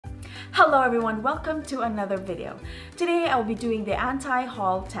Hello everyone, welcome to another video. Today I will be doing the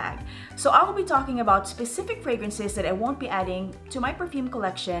anti-haul tag. So I will be talking about specific fragrances that I won't be adding to my perfume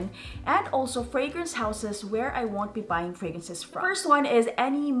collection and also fragrance houses where I won't be buying fragrances from. First one is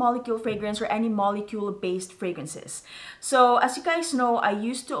any molecule fragrance or any molecule-based fragrances. So as you guys know, I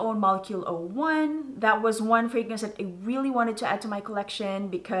used to own Molecule-01. That was one fragrance that I really wanted to add to my collection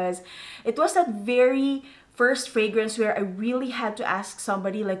because it was that very first fragrance where I really had to ask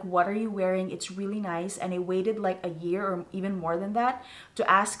somebody like, what are you wearing? It's really nice. And I waited like a year or even more than that to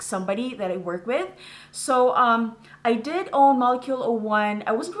ask somebody that I work with. So I did own Molecule-01.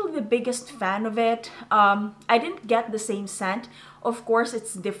 I wasn't really the biggest fan of it. I didn't get the same scent. Of course,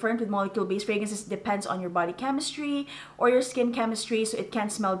 it's different with molecule-based fragrances. It depends on your body chemistry or your skin chemistry, so it can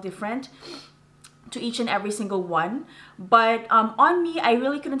smell different to each and every single one. But on me, I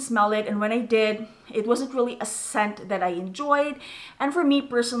really couldn't smell it, and when I did, it wasn't really a scent that I enjoyed. And for me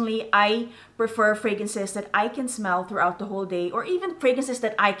personally, I prefer fragrances that I can smell throughout the whole day, or even fragrances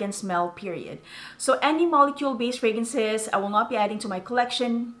that I can smell, period. So any molecule-based fragrances, I will not be adding to my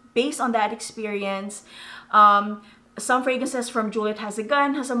collection based on that experience. Some fragrances from Juliet Has a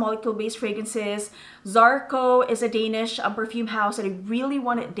Gun has a molecule-based fragrances. Zarco is a Danish perfume house that I really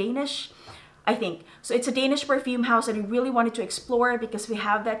wanted, Danish, I think. So it's a Danish perfume house that I really wanted to explore because we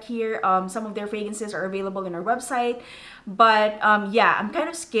have that here. Some of their fragrances are available in our website. But yeah, I'm kind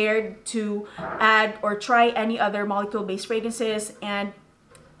of scared to add or try any other molecule-based fragrances, and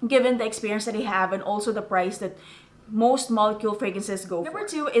given the experience that I have and also the price that most molecule fragrances go for. Number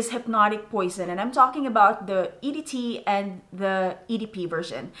 2 is Hypnotic Poison, and I'm talking about the EDT and the EDP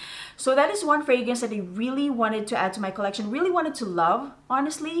version. So that is one fragrance that I really wanted to add to my collection, really wanted to love,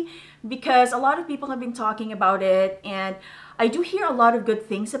 honestly, because a lot of people have been talking about it, and I do hear a lot of good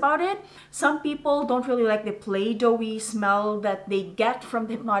things about it. Some people don't really like the Play-Doh-y smell that they get from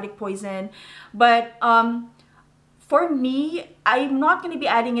the Hypnotic Poison, but for me, I'm not going to be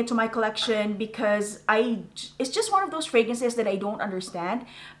adding it to my collection because it's just one of those fragrances that I don't understand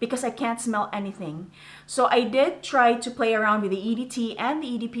because I can't smell anything. So I did try to play around with the EDT and the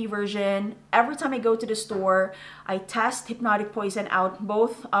EDP version. Every time I go to the store, I test Hypnotic Poison out,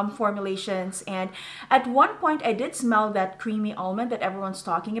 both formulations. And at one point, I did smell that creamy almond that everyone's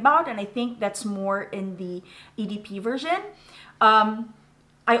talking about. And I think that's more in the EDP version.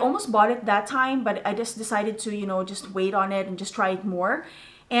 I almost bought it that time, but I just decided to, you know, just wait on it and just try it more.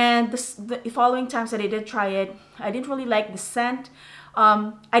 And the following times that I did try it, I didn't really like the scent.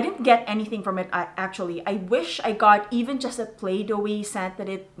 I didn't get anything from it, actually. I wish I got even just a Play-Doh-y scent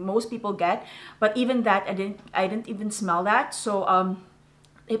that most people get, but even that, I didn't even smell that. So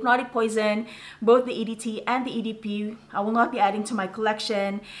Hypnotic Poison, both the EDT and the EDP, I will not be adding to my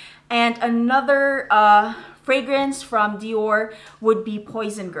collection. And another fragrance from DIOR would be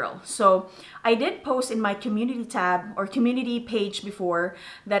Poison Girl. So I did post in my community tab or community page before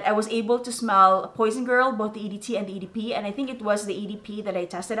that I was able to smell Poison Girl, both the EDT and the EDP, and I think it was the EDP that I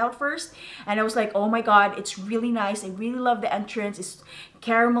tested out first, and I was like, oh my god, it's really nice. I really love the entrance. It's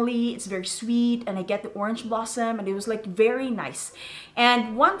caramelly, it's very sweet, and I get the orange blossom, and it was like very nice.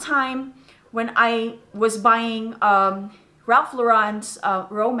 And one time when I was buying Ralph Lauren's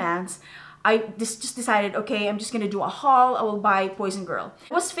Romance, I just decided, okay, I'm just gonna do a haul. I will buy Poison Girl.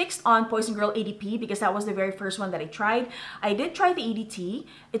 I was fixed on Poison Girl EDP because that was the very first one that I tried. I did try the EDT.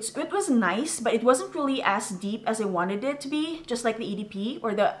 It was nice, but it wasn't really as deep as I wanted it to be, just like the EDP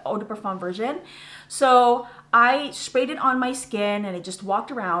or the Eau de Parfum version. So I sprayed it on my skin and I just walked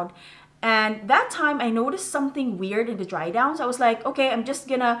around. And that time I noticed something weird in the dry downs. I was like, okay, I'm just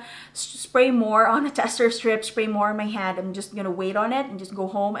gonna spray more on a tester strip, spray more on my hand. I'm just gonna wait on it and just go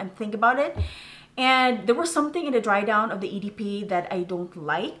home and think about it. And there was something in the dry down of the EDP that I don't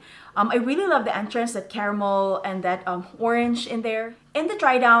like. I really love the entrance, that caramel and that orange in there. In the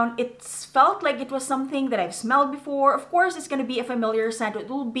dry down, it felt like it was something that I've smelled before. Of course, it's going to be a familiar scent. It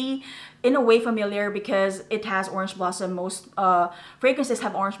will be in a way familiar because it has orange blossom. Most fragrances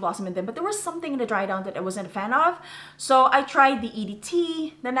have orange blossom in them, but there was something in the dry down that I wasn't a fan of. So I tried the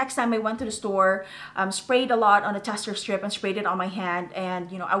EDT. The next time I went to the store, sprayed a lot on a tester strip and sprayed it on my hand,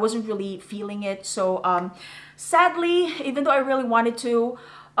 and you know, I wasn't really feeling it. So sadly, even though I really wanted to,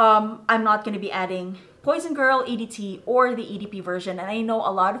 I'm not going to be adding Poison Girl EDT or the EDP version, and I know a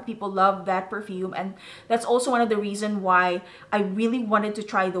lot of people love that perfume, and that's also one of the reasons why I really wanted to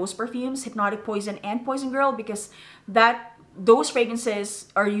try those perfumes, Hypnotic Poison and Poison Girl, because those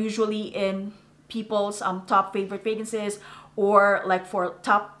fragrances are usually in people's top favorite fragrances, or like for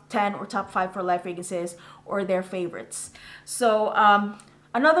top 10 or top 5 for life fragrances, or their favorites. So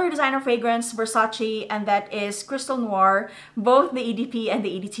another designer fragrance, Versace, and that is Crystal Noir, both the EDP and the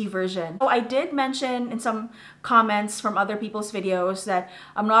EDT version. So I did mention in some comments from other people's videos that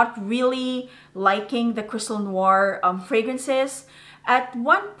I'm not really liking the Crystal Noir fragrances. At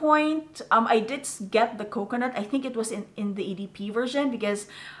one point, I did get the coconut. I think it was in the EDP version because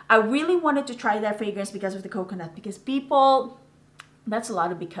I really wanted to try that fragrance because of the coconut. Because people, that's a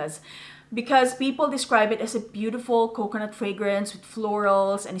lot of because people describe it as a beautiful coconut fragrance with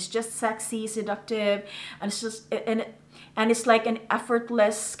florals, and it's just sexy, seductive, and it's just and it's like an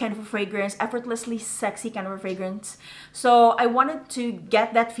effortless kind of a fragrance, effortlessly sexy kind of a fragrance. So I wanted to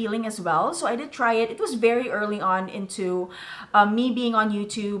get that feeling as well. So I did try it. It was very early on into me being on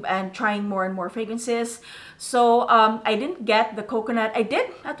YouTube and trying more and more fragrances. So I didn't get the coconut. I did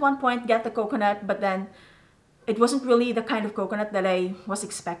at one point get the coconut, but then it wasn't really the kind of coconut that I was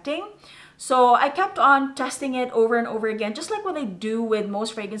expecting. So I kept on testing it over and over again, just like what I do with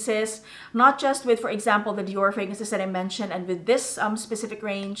most fragrances, not just with, for example, the DIOR fragrances that I mentioned and with this specific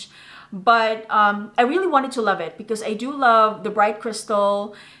range, but I really wanted to love it because I do love the bright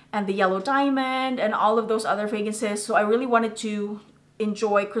crystal and the yellow diamond and all of those other fragrances. So I really wanted to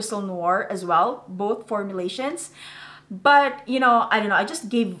enjoy Crystal Noir as well, both formulations. But, you know, I don't know, I just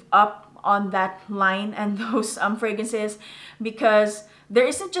gave up on that line and those fragrances because there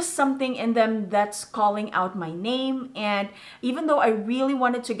isn't just something in them that's calling out my name. And even though I really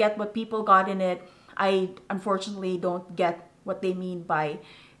wanted to get what people got in it, I unfortunately don't get what they mean by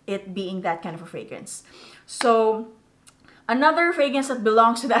it being that kind of a fragrance. So another fragrance that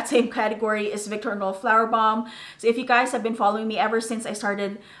belongs to that same category is V&R Flowerbomb. So if you guys have been following me ever since I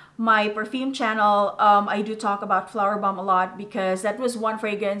started my perfume channel, I do talk about Flowerbomb a lot because that was one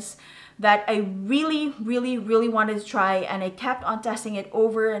fragrance that I really wanted to try, and I kept on testing it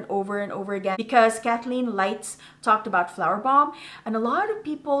over and over and over again because Kathleen Lights talked about Flowerbomb, and a lot of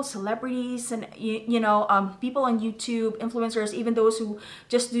people, celebrities and people on YouTube, influencers, even those who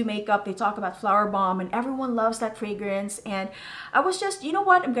just do makeup, they talk about Flowerbomb and everyone loves that fragrance. And I was just, you know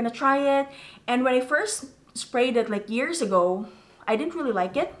what, I'm gonna try it. And when I first sprayed it like years ago, I didn't really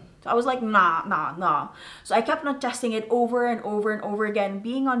like it. So I was like, nah. So I kept on testing it over and over and over again.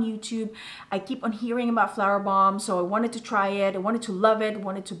 Being on YouTube, I keep on hearing about Flowerbomb, so I wanted to try it, I wanted to love it,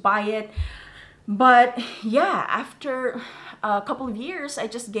 wanted to buy it. But yeah, after a couple of years, I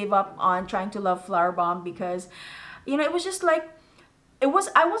just gave up on trying to love Flowerbomb because, you know, it was just like, I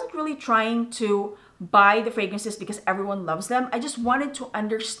wasn't really trying to buy the fragrances because everyone loves them. I just wanted to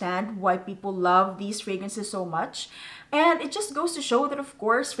understand why people love these fragrances so much. And it just goes to show that, of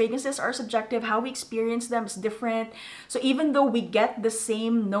course, fragrances are subjective. How we experience them is different. So even though we get the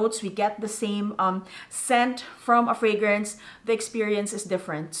same notes, we get the same scent from a fragrance, the experience is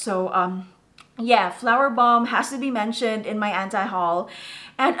different. So yeah, Flowerbomb has to be mentioned in my anti-haul.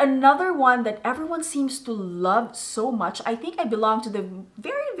 And another one that everyone seems to love so much, I think I belong to the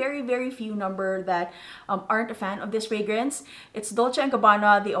very few number that aren't a fan of this fragrance. It's Dolce &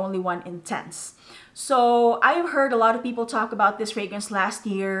 Gabbana, The Only One Intense. So I've heard a lot of people talk about this fragrance last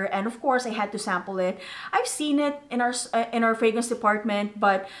year, and of course I had to sample it. I've seen it in our fragrance department,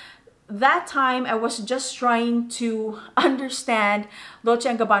 but that time I was just trying to understand Dolce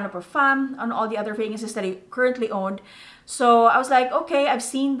 & Gabbana Parfum and all the other fragrances that I currently owned. So I was like, okay, I've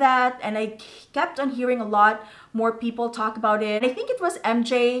seen that, and I kept on hearing a lot more people talk about it. And I think it was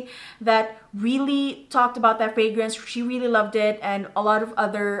MJ that really talked about that fragrance. She really loved it, and a lot of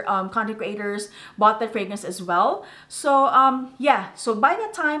other content creators bought that fragrance as well. So yeah, so by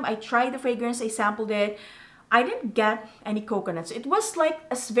that time I tried the fragrance, I sampled it. I didn't get any coconuts. It was like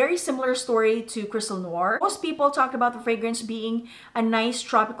a very similar story to Crystal Noir. Most people talked about the fragrance being a nice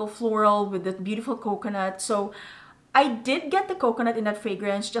tropical floral with the beautiful coconut. So I did get the coconut in that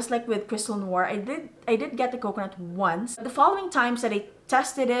fragrance, just like with Crystal Noir. I did get the coconut once. The following times that I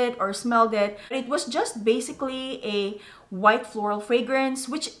tested it or smelled it, it was just basically a white floral fragrance,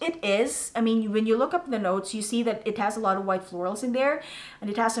 which it is. I mean, when you look up the notes, you see that it has a lot of white florals in there, and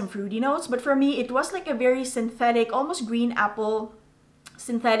it has some fruity notes. But for me, it was like a very synthetic, almost green apple,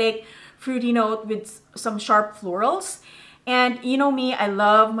 synthetic fruity note with some sharp florals. And you know me, I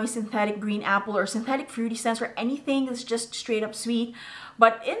love my synthetic green apple or synthetic fruity scents or anything that's just straight up sweet.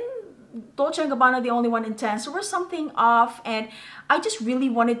 But in Dolce & Gabbana, The Only One Intense, there was something off, and I just really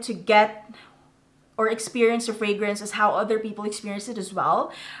wanted to get or experience the fragrance as how other people experience it as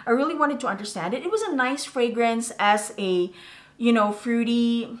well. I really wanted to understand it. It was a nice fragrance as a, you know,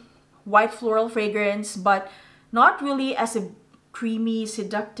 fruity white floral fragrance, but not really as a creamy,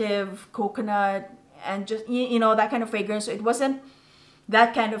 seductive coconut and just, you know, that kind of fragrance. So it wasn't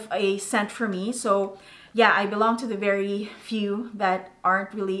that kind of a scent for me. So yeah, I belong to the very few that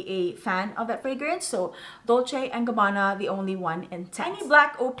aren't really a fan of that fragrance. So Dolce & Gabbana, the only one intense. Any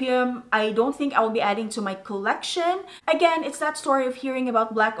Black Opium, I don't think I will be adding to my collection. Again, it's that story of hearing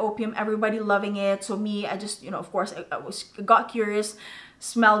about Black Opium, everybody loving it. So me, I just, you know, of course, I got curious,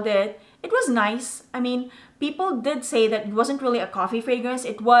 smelled it. It was nice. I mean, people did say that it wasn't really a coffee fragrance.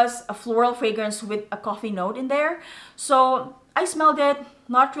 It was a floral fragrance with a coffee note in there. So I smelled it,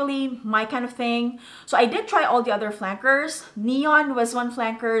 not really my kind of thing. So I did try all the other flankers. Neon was one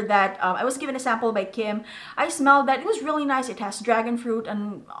flanker that I was given a sample by Kim. I smelled that. It was really nice. It has dragon fruit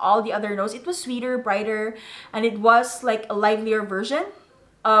and all the other notes. It was sweeter, brighter, and it was like a livelier version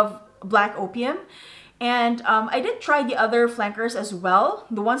of Black Opium. And I did try the other flankers as well,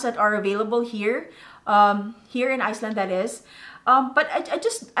 the ones that are available here, here in Iceland, that is. But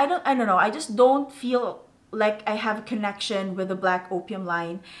I don't know. I just don't feel like I have a connection with the Black Opium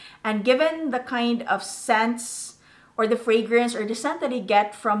line. And given the kind of scents or the fragrance or the scent that I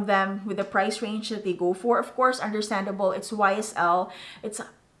get from them with the price range that they go for, of course, understandable. It's YSL. It's a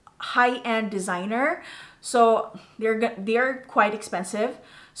high-end designer. So they're quite expensive.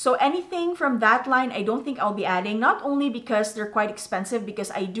 So anything from that line, I don't think I'll be adding, not only because they're quite expensive,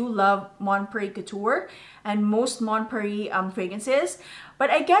 because I do love Mon Prix Couture and most Mon Prix fragrances, but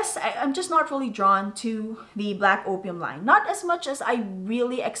I guess I'm just not really drawn to the Black Opium line. Not as much as I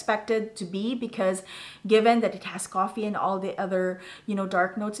really expected to be, because given that it has coffee and all the other, you know,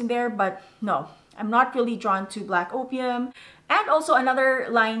 dark notes in there, but no, I'm not really drawn to Black Opium. And also another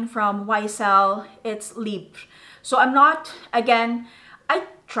line from YSL, it's Libre. So I'm not, again, I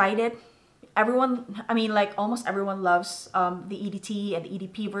tried it. Everyone, I mean, like almost everyone loves the EDT and the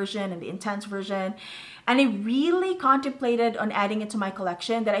EDP version and the intense version. And I really contemplated on adding it to my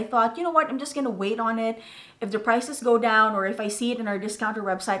collection, that I thought, you know what, I'm just going to wait on it. If the prices go down or if I see it in our discounter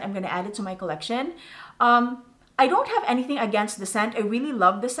website, I'm going to add it to my collection. I don't have anything against the scent. I really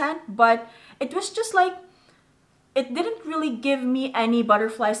love the scent, but it was just like, it didn't really give me any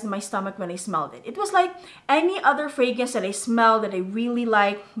butterflies in my stomach when I smelled it. It was like any other fragrance that I smelled that I really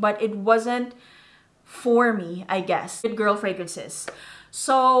like, but it wasn't for me, I guess. Good girl fragrances.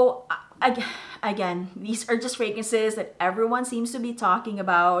 So again, these are just fragrances that everyone seems to be talking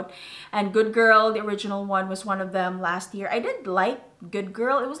about. And Good Girl, the original one, was one of them last year. I did like Good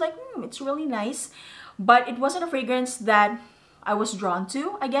Girl. It was like, it's really nice. But it wasn't a fragrance that I was drawn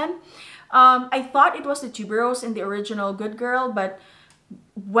to, again. I thought it was the tuberose in the original Good Girl, but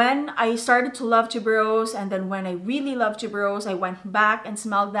when I started to love tuberose, and then when I really loved tuberose, I went back and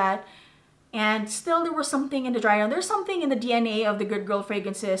smelled that, and still there was something in the dry down. There's something in the DNA of the Good Girl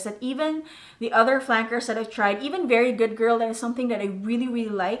fragrances that even the other flankers that I've tried, even Very Good Girl, that is something that I really, really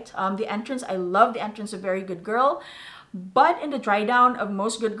liked. The entrance, I love the entrance of Very Good Girl. But in the dry down of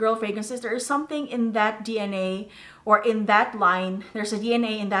most Good Girl fragrances, there is something in that DNA or in that line. There's a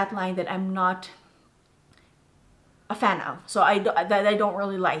DNA in that line that I'm not a fan of. So that I don't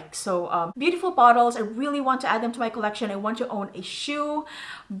really like. So beautiful bottles. I really want to add them to my collection. I want to own a shoe.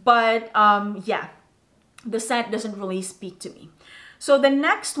 But yeah, the scent doesn't really speak to me. So the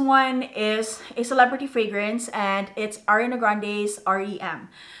next one is a celebrity fragrance, and it's Ariana Grande's REM.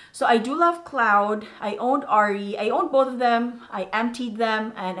 So I do love Cloud. I owned RE. I owned both of them. I emptied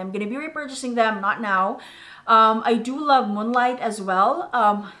them, and I'm going to be repurchasing them, not now. I do love Moonlight as well.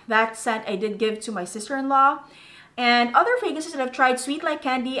 That scent I did give to my sister-in-law. And other fragrances that I've tried, Sweet Like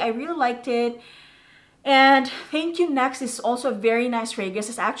Candy, I really liked it. And Thank You Next is also a very nice fragrance.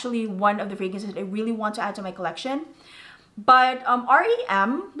 It's actually one of the fragrances that I really want to add to my collection. But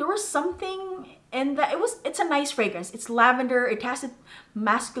REM, there was something in that. It's a nice fragrance. It's lavender. It has a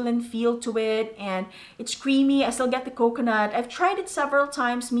masculine feel to it, and it's creamy. I still get the coconut. I've tried it several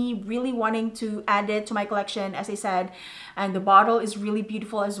times, me really wanting to add it to my collection, as I said, and the bottle is really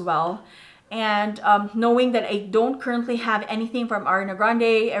beautiful as well. And knowing that I don't currently have anything from Ariana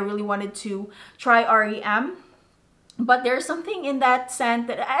Grande, I really wanted to try REM. But there's something in that scent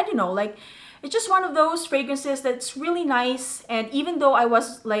that, I don't know, like, it's just one of those fragrances that's really nice. And even though I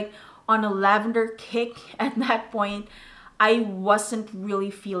was like on a lavender kick at that point, I wasn't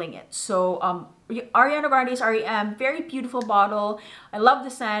really feeling it. So Ariana Grande's REM, very beautiful bottle. I love the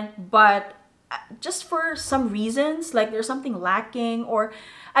scent, but just for some reasons, like there's something lacking, or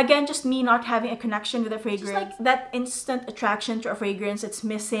again, just me not having a connection with a fragrance. Just like that instant attraction to a fragrance, it's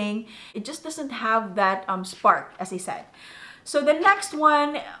missing. It just doesn't have that spark, as I said. So the next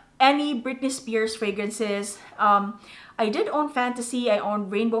one, any Britney Spears fragrances. I did own Fantasy. I own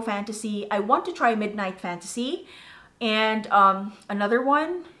Rainbow Fantasy. I want to try Midnight Fantasy. and another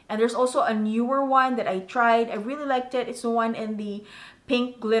one. And there's also a newer one that I tried. I really liked it. It's the one in the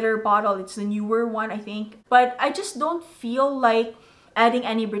pink glitter bottle. It's the newer one, I think. But I just don't feel like adding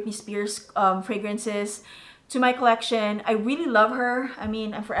any Britney Spears fragrances to my collection. I really love her. I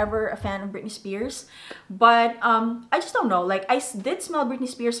mean, I'm forever a fan of Britney Spears, but I just don't know. Like, I did smell Britney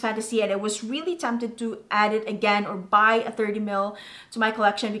Spears Fantasy and I was really tempted to add it again or buy a 30 ml to my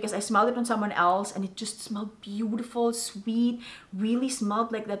collection because I smelled it on someone else and it just smelled beautiful, sweet, really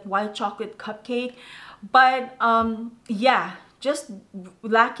smelled like that white chocolate cupcake. But yeah, just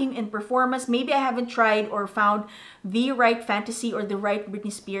lacking in performance. Maybe I haven't tried or found the right fantasy or the right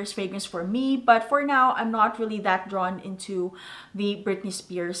Britney Spears fragrance for me, but for now, I'm not really that drawn into the Britney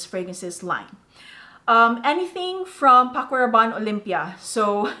Spears fragrances line. Anything from Paco Rabanne Olympia.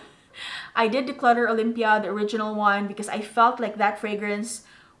 So I did Declutter Olympia, the original one, because I felt like that fragrance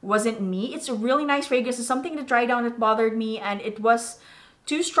wasn't me. It's a really nice fragrance. It's something that dry down that bothered me, and it was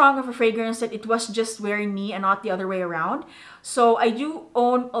too strong of a fragrance that it was just wearing me and not the other way around. So I do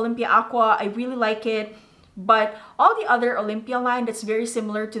own Olympia Aqua. I really like it. But all the other Olympia line that's very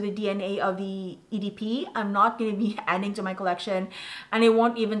similar to the DNA of the EDP, I'm not going to be adding to my collection, and I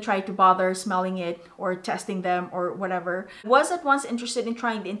won't even try to bother smelling it or testing them or whatever. I was at once interested in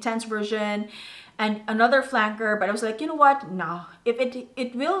trying the intense version and another flanker, but I was like, you know what? No. If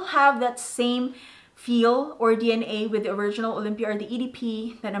it will have that same feel or DNA with the original Olympia or the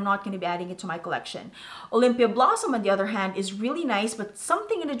EDP, then I'm not going to be adding it to my collection. Olympia Blossom, on the other hand, is really nice, but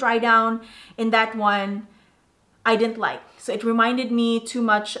something in the dry down in that one I didn't like. So it reminded me too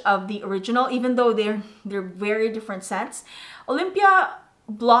much of the original, even though they're very different scents. Olympia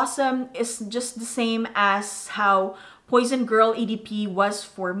Blossom is just the same as how Poison Girl EDP was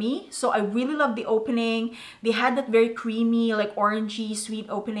for me. So I really love the opening. They had that very creamy, like orangey, sweet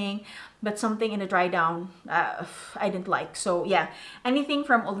opening, but something in the dry down I didn't like. So yeah, anything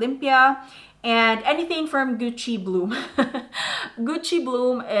from Olympia and anything from Gucci Bloom. Gucci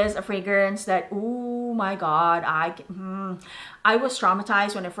Bloom is a fragrance that, oh my god, I was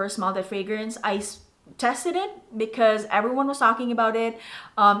traumatized when I first smelled that fragrance. I tested it because everyone was talking about it.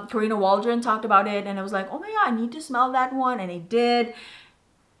 Karina Waldron talked about it, and I was like, oh my god, I need to smell that one, and I did.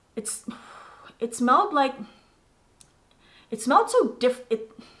 It smelled like, it smelled so different.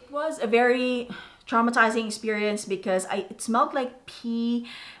 It was a very traumatizing experience because it smelled like pee.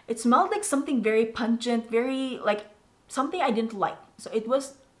 It smelled like something very pungent, very like something I didn't like. So it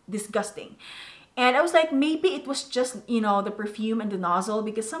was disgusting. And I was like, maybe it was just, you know, the perfume and the nozzle,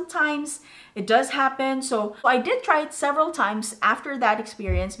 because sometimes it does happen. So I did try it several times after that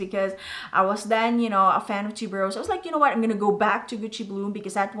experience because I was then, you know, a fan of Tuberose. I was like, you know what, I'm going to go back to Gucci Bloom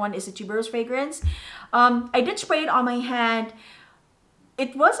because that one is a Tuberose fragrance. I did spray it on my hand.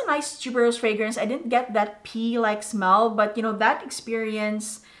 It was a nice Tuberose fragrance. I didn't get that pea-like smell, but, you know, that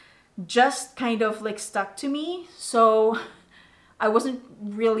experience just kind of like stuck to me. So I wasn't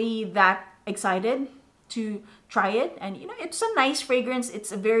really that excited to try it, and you know, it's a nice fragrance.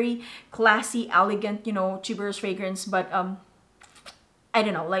 It's a very classy, elegant, you know, Tuberose fragrance, but I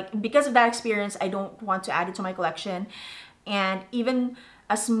don't know, like because of that experience, I don't want to add it to my collection. And even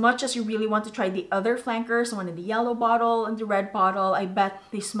as much as you really want to try the other flankers, the one in the yellow bottle and the red bottle, I bet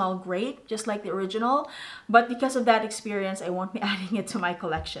they smell great, just like the original. But because of that experience, I won't be adding it to my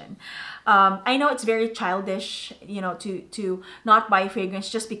collection. I know it's very childish, you know, to not buy a fragrance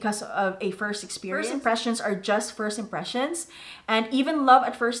just because of a first experience. First impressions are just first impressions. And even love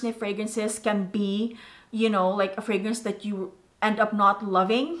at first sniff fragrances can be, you know, like a fragrance that you end up not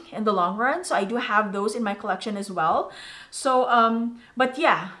loving in the long run. So I do have those in my collection as well. So but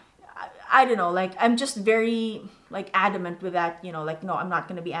yeah, I don't know, like I'm just very like adamant with that, you know, like no, I'm not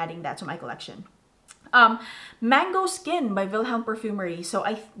going to be adding that to my collection. Mango Skin by Wilhelm Perfumery. So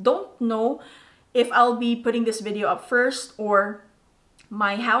I don't know if I'll be putting this video up first, or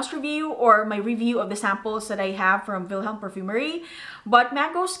my house review, or my review of the samples that I have from Wilhelm Perfumery. But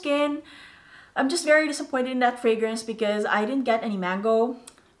Mango Skin, I'm just very disappointed in that fragrance because I didn't get any mango.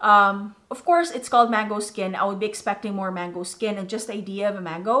 Of course, it's called Mango Skin. I would be expecting more mango skin and just the idea of a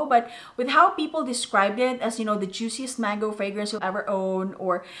mango. But with how people described it as, you know, the juiciest mango fragrance you'll ever own,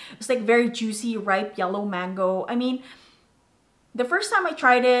 or it's like very juicy, ripe yellow mango. I mean, the first time I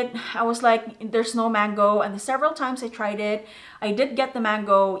tried it, I was like, there's no mango. And the several times I tried it, I did get the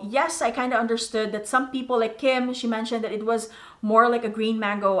mango. Yes, I kind of understood that some people, like Kim, she mentioned that it was more like a green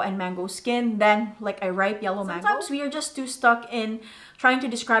mango and mango skin than like a ripe yellow mango. Sometimes we are just too stuck in trying to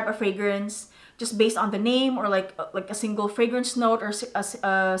describe a fragrance just based on the name or like a single fragrance note or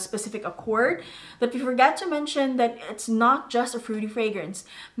a specific accord, that we forget to mention that it's not just a fruity fragrance.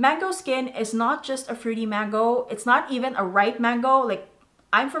 Mango skin is not just a fruity mango. It's not even a ripe mango. Like,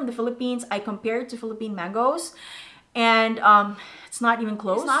 I'm from the Philippines. I compared to Philippine mangoes, and it's not even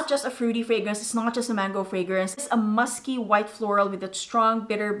close. It's not just a fruity fragrance. It's not just a mango fragrance. It's a musky white floral with a strong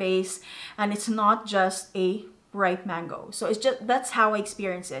bitter base, and it's not just a ripe mango. So it's just, that's how I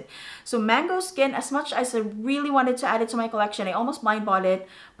experience it. So mango skin, as much as I really wanted to add it to my collection, I almost blind bought it,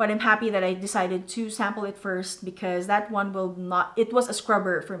 but I'm happy that I decided to sample it first, because that one will not, it was a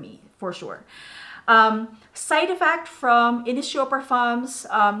scrubber for me for sure. Side effect from Initio Perfumes,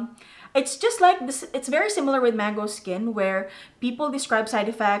 it's just like this. It's very similar with mango skin, where people describe side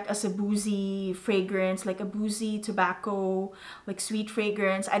effect as a boozy fragrance, like a boozy tobacco, like sweet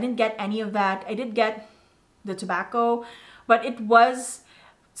fragrance. I didn't get any of that. I did get the tobacco, but it was,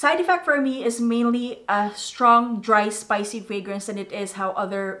 side effect for me is mainly a strong, dry, spicy fragrance than it is how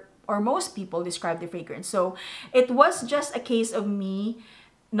other or most people describe the fragrance. So it was just a case of me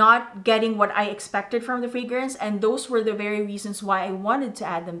not getting what I expected from the fragrance, and those were the very reasons why I wanted to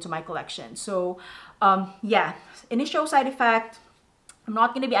add them to my collection. So yeah, initial side effect, I'm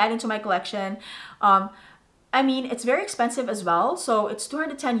not going to be adding to my collection. I mean, it's very expensive as well. So it's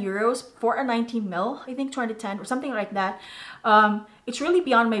 210 euros for a 19 ml, I think 210 or something like that. It's really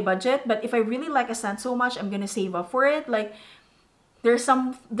beyond my budget, but if I really like a scent so much, I'm going to save up for it. Like, there's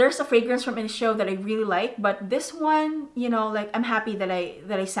a fragrance from Initio that I really like, but this one, you know, like, I'm happy that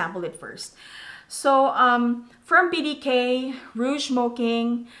I sampled it first. So from BDK, Rouge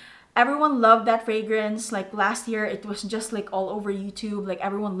Smoking, everyone loved that fragrance. Like, last year, it was just like all over YouTube. Like,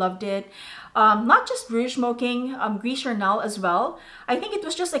 everyone loved it. Not just Rouge Smoking, Gris Charnel as well. I think it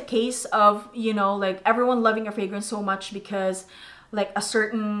was just a case of, you know, like, everyone loving a fragrance so much because like a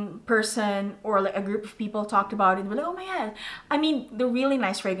certain person or like a group of people talked about it and were like, oh my god. I mean, they're really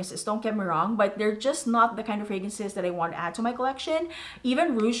nice fragrances, don't get me wrong, but they're just not the kind of fragrances that I want to add to my collection.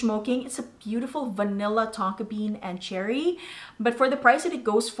 Even Rouge Smoking, it's a beautiful vanilla, tonka bean, and cherry, but for the price that it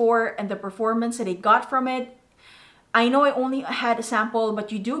goes for and the performance that I got from it, I know I only had a sample,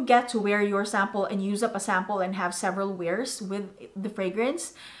 but you do get to wear your sample and use up a sample and have several wears with the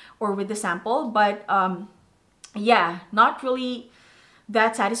fragrance or with the sample. But yeah, not really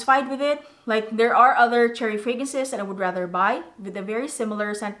that satisfied with it. Like, there are other cherry fragrances that I would rather buy with a very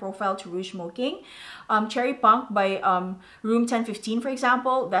similar scent profile to Rouge Smoking. Cherry Punk by Room 1015, for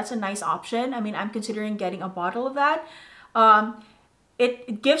example, that's a nice option. I mean, I'm considering getting a bottle of that.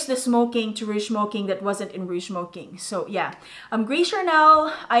 It gives the smoking to Rouge Smoking that wasn't in Rouge Smoking. So yeah, Gris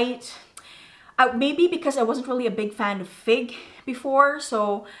Charnel, maybe because I wasn't really a big fan of Fig before,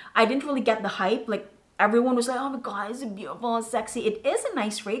 so I didn't really get the hype. Like, everyone was like, oh my god, it's beautiful and sexy. It is a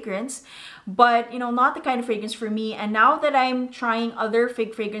nice fragrance, but you know, not the kind of fragrance for me. And now that I'm trying other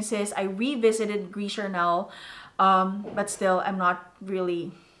Fig fragrances, I revisited Gris Charnel, but still, I'm not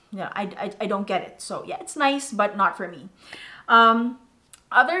really, you know, I don't get it. So yeah, it's nice, but not for me.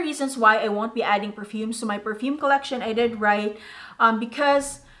 Other reasons why I won't be adding perfumes to my perfume collection, I did right,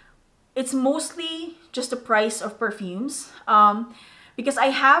 because it's mostly just the price of perfumes. Because I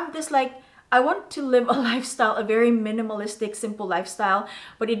have this, like, I want to live a lifestyle, a very minimalistic, simple lifestyle,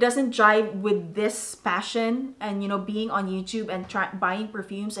 but it doesn't jive with this passion and, you know, being on YouTube and buying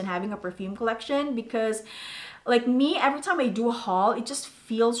perfumes and having a perfume collection. Because like me, every time I do a haul, it just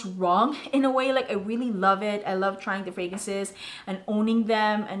feels wrong in a way. Like, I really love it. I love trying the fragrances and owning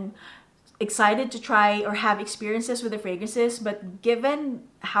them and excited to try or have experiences with the fragrances. But given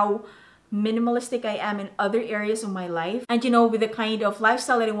how minimalistic I am in other areas of my life, and you know, with the kind of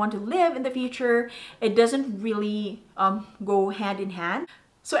lifestyle that I want to live in the future, it doesn't really go hand in hand.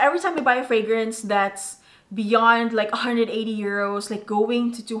 So every time I buy a fragrance that's beyond like 180 euros, like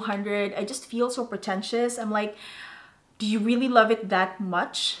going to 200, I just feel so pretentious. I'm like, do you really love it that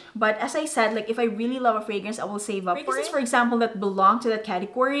much? But as I said, like, if I really love a fragrance, I will save up for it. For example, that belong to that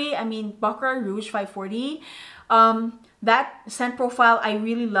category, I mean, Baccarat Rouge 540, that scent profile I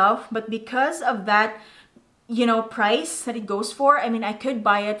really love, but because of that, you know, price that it goes for, I mean, I could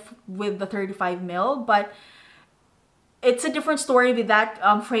buy it with the 35 ml, but it's a different story with that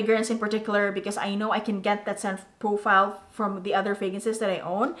fragrance in particular, because I know I can get that scent profile from the other fragrances that I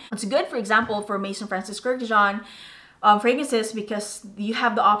own. It's good, for example, for Maison Francis Kurkdjian fragrances, because you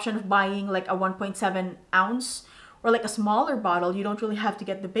have the option of buying like a 1.7 ounce or like a smaller bottle. You don't really have to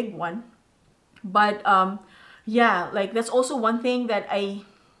get the big one. But yeah, like, that's also one thing that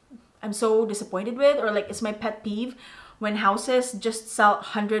I'm so disappointed with, or like, it's my pet peeve when houses just sell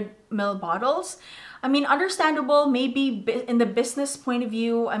 100 ml bottles. I mean, understandable, maybe in the business point of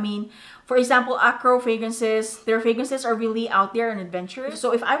view. I mean, for example, acro fragrances, their fragrances are really out there and adventurous.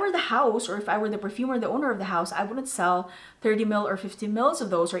 So if I were the house, or if I were the perfumer, the owner of the house, I wouldn't sell 30 ml or 50 ml of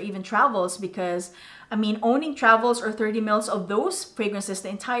those, or even travels, because I mean, owning travels or 30 ml of those fragrances, the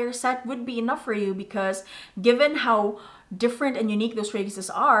entire set would be enough for you, because given how different and unique those fragrances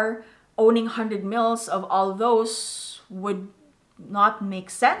are, owning 100 ml of all of those would not make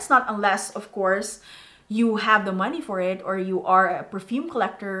sense, not unless, of course, you have the money for it, or you are a perfume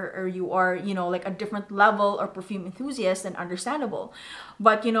collector, or you are, you know, like a different level or perfume enthusiast, and understandable.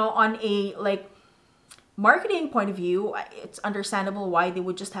 But, you know, on a like marketing point of view, it's understandable why they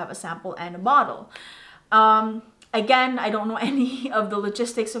would just have a sample and a bottle. Again, I don't know any of the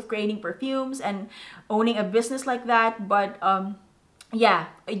logistics of creating perfumes and owning a business like that, but yeah,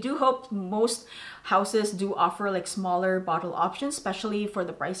 I do hope most houses do offer like smaller bottle options, especially for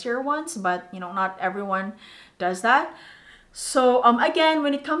the pricier ones, but you know, not everyone does that. So again,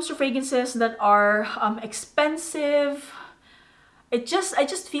 when it comes to fragrances that are expensive, it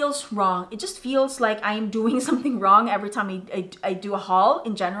just feels wrong. It just feels like I'm doing something wrong every time I do a haul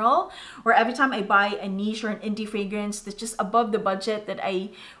in general, or every time I buy a niche or an indie fragrance that's just above the budget that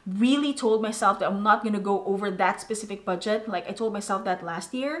I really told myself that I'm not going to go over that specific budget. Like I told myself that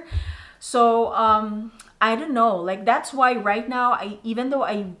last year. So I don't know, like that's why right now, even though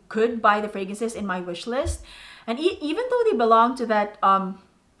I could buy the fragrances in my wish list, and even though they belong to that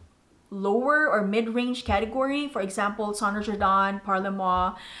lower or mid-range category, for example, Sonor Jordan,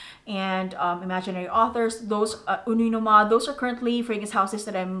 Parle-moi, and Imaginary Authors, those Ununoma, those are currently fragrance houses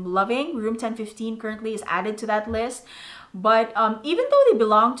that I'm loving. Room 1015 currently is added to that list. But even though they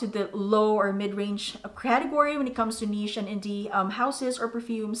belong to the low or mid-range category when it comes to niche and indie houses or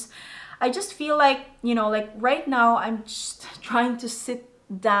perfumes, I just feel like, you know, like right now I'm just trying to sit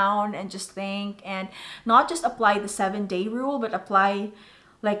down and just think, and not just apply the 7-day rule, but apply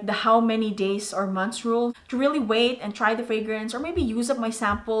like the how many days or months rule, to really wait and try the fragrance, or maybe use up my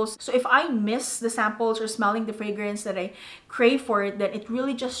samples. So if I miss the samples or smelling the fragrance that I crave for it, then it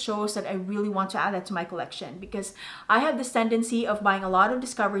really just shows that I really want to add that to my collection, because I have this tendency of buying a lot of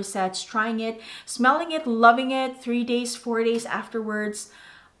discovery sets, trying it, smelling it, loving it, 3 days, 4 days afterwards,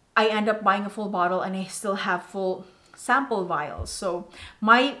 I end up buying a full bottle and I still have full sample vials. So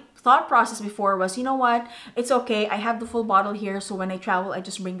my thought process before was, you know what, it's okay, I have the full bottle here, so when I travel I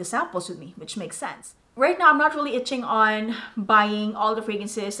just bring the samples with me, which makes sense. Right now I'm not really itching on buying all the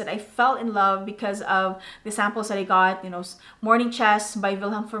fragrances that I fell in love because of the samples that I got. You know, Morning Chest by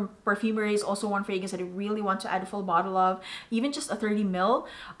Wilhelm from Perfumery is also one fragrance that I really want to add a full bottle of, even just a 30 ml.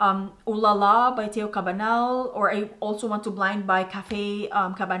 Ooh La La by Theo Cabanel, or I also want to blind buy Cafe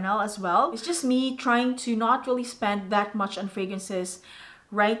Cabanel as well. It's just me trying to not really spend that much on fragrances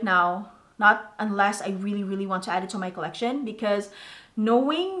right now, not unless I really want to add it to my collection, because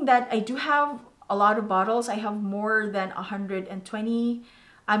knowing that I do have a lot of bottles, I have more than 120,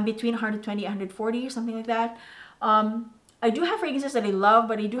 I'm between 120 and 140 or something like that. I do have fragrances that I love,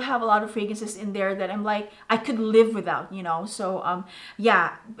 but I do have a lot of fragrances in there that I'm like, I could live without, you know. So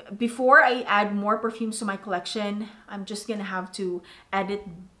yeah, before I add more perfumes to my collection, I'm just gonna have to edit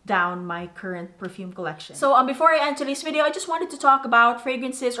down my current perfume collection. So before I end today's video, I just wanted to talk about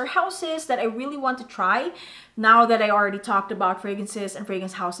fragrances or houses that I really want to try, now that I already talked about fragrances and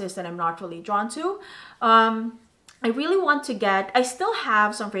fragrance houses that I'm not really drawn to. I really want to get, I still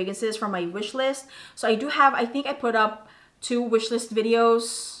have some fragrances from my wish list. So I do have, I think I put up 2 wish list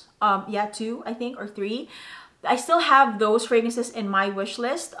videos, yeah, 2 I think, or 3. I still have those fragrances in my wish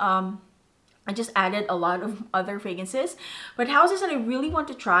list. I just added a lot of other fragrances, but houses that I really want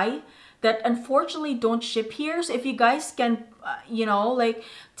to try that unfortunately don't ship here. So if you guys can, you know, like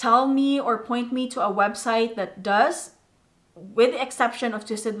tell me or point me to a website that does, with the exception of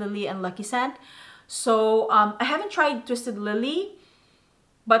Twisted Lily and Lucky Scent. So I haven't tried Twisted Lily,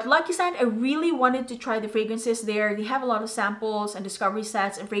 but Lucky Scent, I really wanted to try the fragrances there. They have a lot of samples and discovery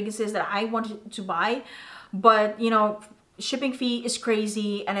sets and fragrances that I wanted to buy, but you know, shipping fee is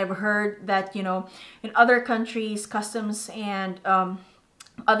crazy, and I've heard that, you know, in other countries customs and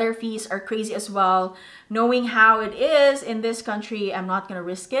other fees are crazy as well. Knowing how it is in this country, I'm not gonna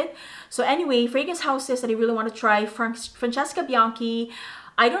risk it. So anyway, fragrance houses that I really want to try, Francesca Bianchi.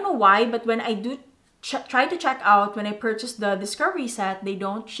 I don't know why, but when I do try to check out, when I purchased the discovery set, they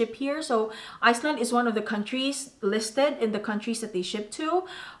don't ship here. So Iceland is one of the countries listed in the countries that they ship to,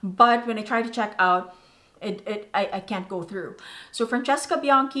 but when I try to check out, I can't go through. So Francesca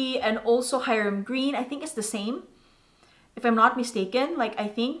Bianchi and also Hiram Green, I think it's the same, if I'm not mistaken. Like I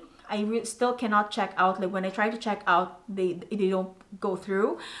think I still cannot check out. Like when I try to check out, they don't go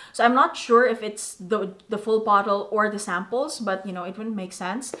through. So I'm not sure if it's the full bottle or the samples, but you know, it wouldn't make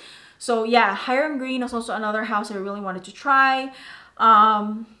sense. So yeah, Hiram Green is also another house I really wanted to try.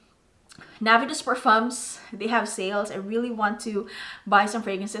 Navidus Perfumes, they have sales. I really want to buy some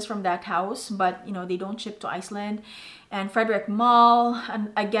fragrances from that house, but you know, they don't ship to Iceland. And Frederick Mall,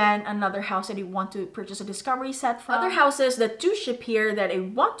 and again, another house that I want to purchase a discovery set from. Other houses that do ship here that I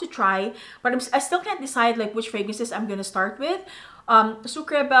want to try, but I still can't decide like which fragrances I'm gonna start with.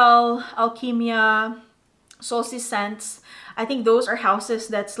 Sucre Belle, Alchemia, Solstice Scents. I think those are houses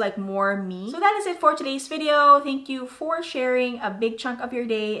that's like more me. So that is it for today's video. Thank you for sharing a big chunk of your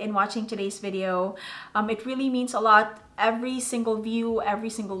day and watching today's video. It really means a lot. Every single view, every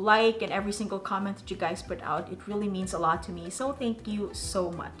single like, and every single comment that you guys put out, it really means a lot to me. So thank you so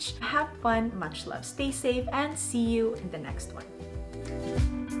much. Have fun, much love, stay safe, and see you in the next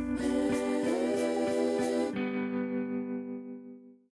one.